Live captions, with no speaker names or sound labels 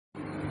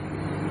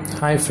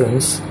Hi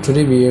friends,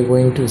 today we are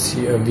going to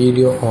see a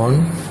video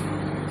on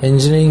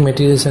Engineering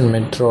Materials and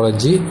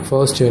Metrology,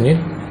 first unit,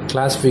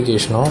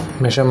 Classification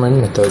of Measurement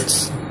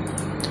Methods.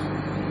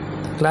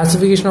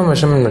 Classification of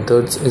measurement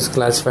methods is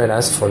classified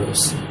as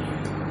follows: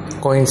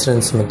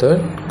 coincidence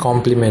method,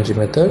 complementary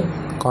method,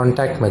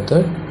 contact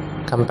method,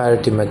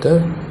 comparative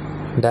method,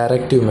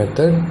 directive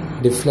method,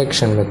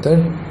 deflection method,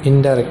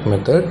 indirect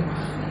method,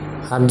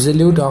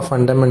 absolute or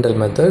fundamental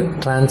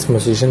method,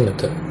 transposition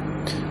method.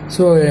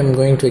 So I am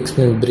going to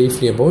explain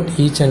briefly about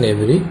each and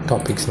every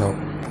topics now.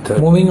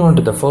 Moving on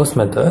to the first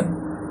method,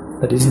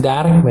 that is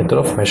direct method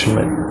of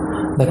measurement.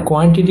 The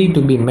quantity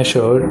to be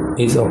measured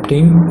is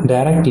obtained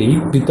directly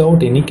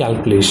without any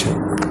calculation.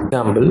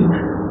 Example,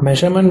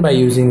 measurement by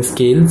using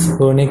scales,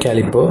 vernier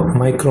caliper,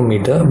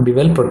 micrometer,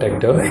 bevel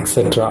protector,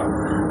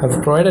 etc. I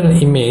have provided an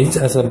image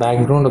as a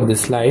background of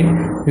this slide.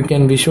 You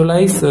can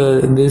visualize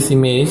this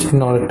image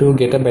in order to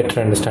get a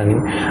better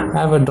understanding. I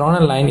have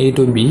drawn a line A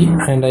to B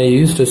and I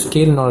used a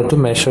scale in order to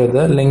measure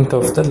the length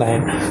of the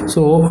line.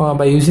 So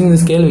by using the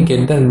scale we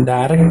get the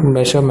direct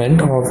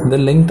measurement of the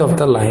length of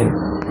the line.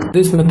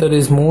 This method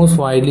is most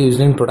widely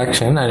used in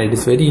production and it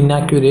is very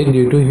inaccurate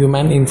due to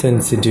human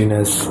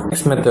insensitiveness.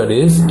 Next method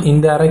is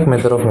indirect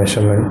method of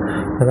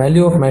measurement. The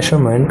value of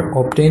measurement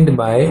obtained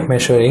by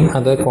measuring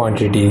other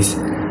quantities.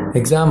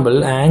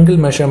 Example, angle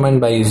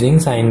measurement by using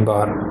sine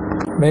bar.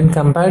 When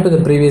compared to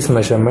the previous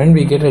measurement,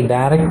 we get a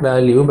direct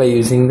value by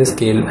using the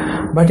scale.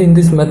 But in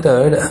this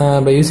method,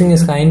 by using a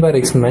sine bar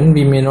experiment,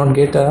 we may not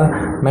get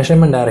a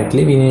measurement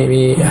directly.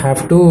 We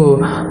have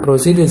to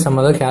proceed with some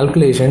other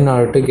calculation in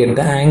order to get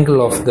the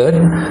angle of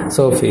the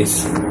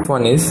surface.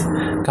 One is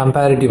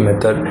comparative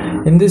method.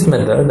 In this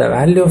method, the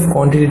value of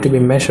quantity to be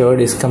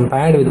measured is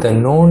compared with the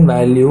known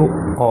value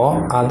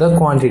or other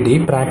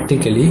quantity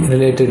practically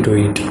related to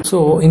it.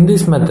 So in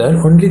this method,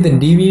 only the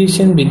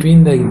deviation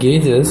between the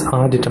gauges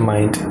are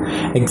determined.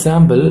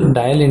 Example,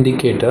 dial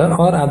indicator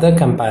or other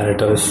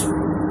comparators.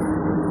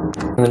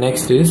 The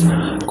next is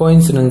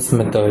coincidence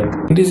method.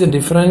 It is a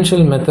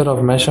differential method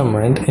of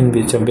measurement in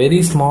which a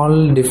very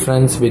small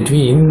difference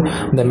between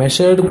the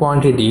measured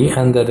quantity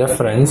and the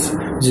reference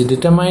is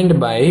determined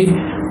by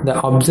the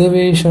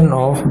observation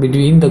of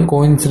between the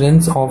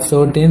coincidence of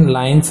certain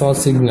lines or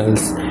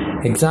signals.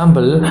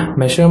 Example,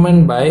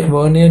 measurement by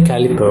vernier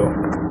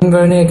caliper. In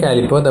vernier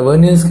caliper, the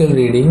vernier scale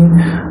reading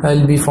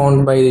will be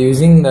found by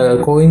using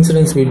the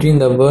coincidence between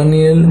the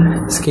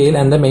vernier scale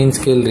and the main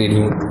scale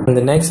reading. And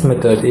the next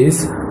method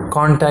is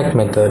contact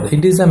method.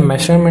 It is a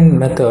measurement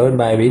method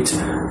by which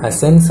a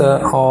sensor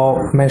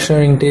or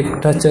measuring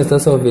tape touches the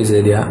surface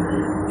area.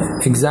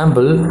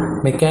 Example,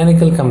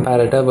 mechanical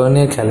comparator,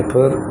 vernier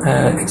caliper,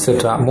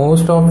 etc.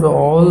 Most of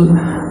all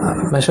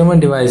measurement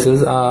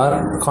devices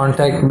are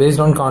based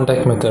on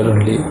contact method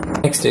only.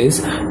 Next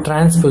is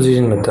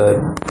transposition method.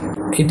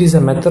 It is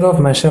a method of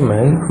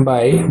measurement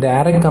by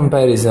direct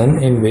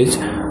comparison in which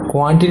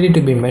quantity to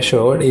be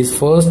measured is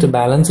first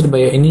balanced by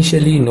an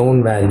initially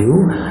known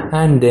value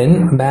and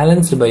then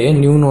balanced by a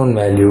new known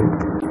value.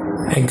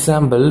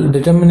 Example,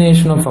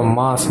 determination of a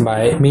mass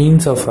by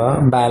means of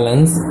a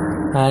balance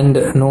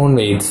and known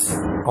weights,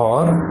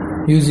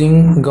 or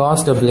using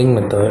Gauss doubling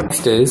method.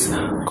 Next is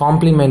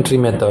complementary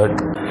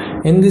method.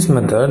 In this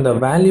method, the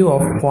value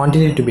of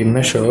quantity to be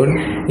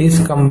measured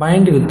is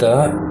combined with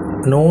the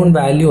known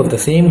value of the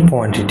same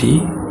quantity.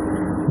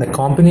 The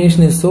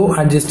combination is so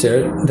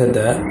adjusted that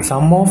the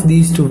sum of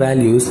these two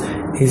values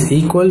is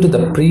equal to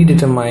the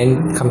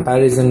predetermined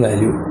comparison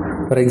value.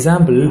 For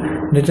example,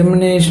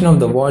 determination of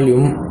the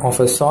volume of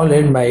a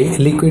solid by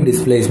liquid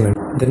displacement.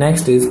 The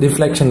next is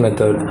deflection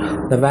method.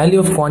 The value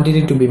of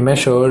quantity to be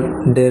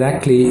measured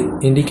directly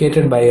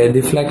indicated by a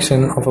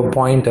deflection of a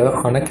pointer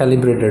on a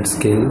calibrated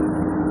scale.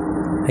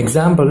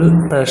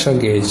 Example, pressure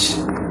gauge.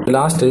 The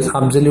last is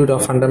absolute or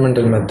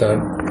fundamental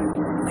method.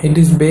 It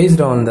is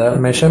based on the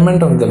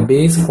measurement of the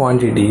base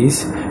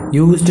quantities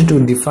used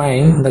to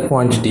define the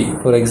quantity.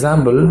 For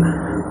example,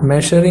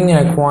 measuring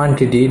a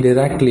quantity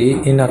directly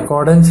in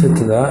accordance with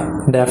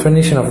the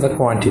definition of the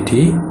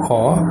quantity,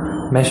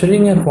 or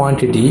measuring a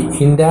quantity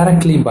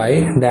indirectly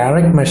by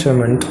direct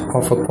measurement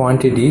of a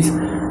quantities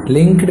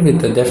linked with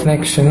the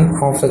definition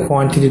of the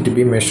quantity to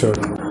be measured.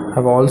 I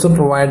have also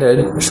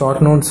provided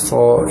short notes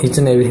for each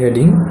and every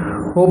heading.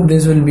 Hope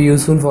this will be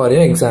useful for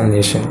your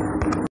examination.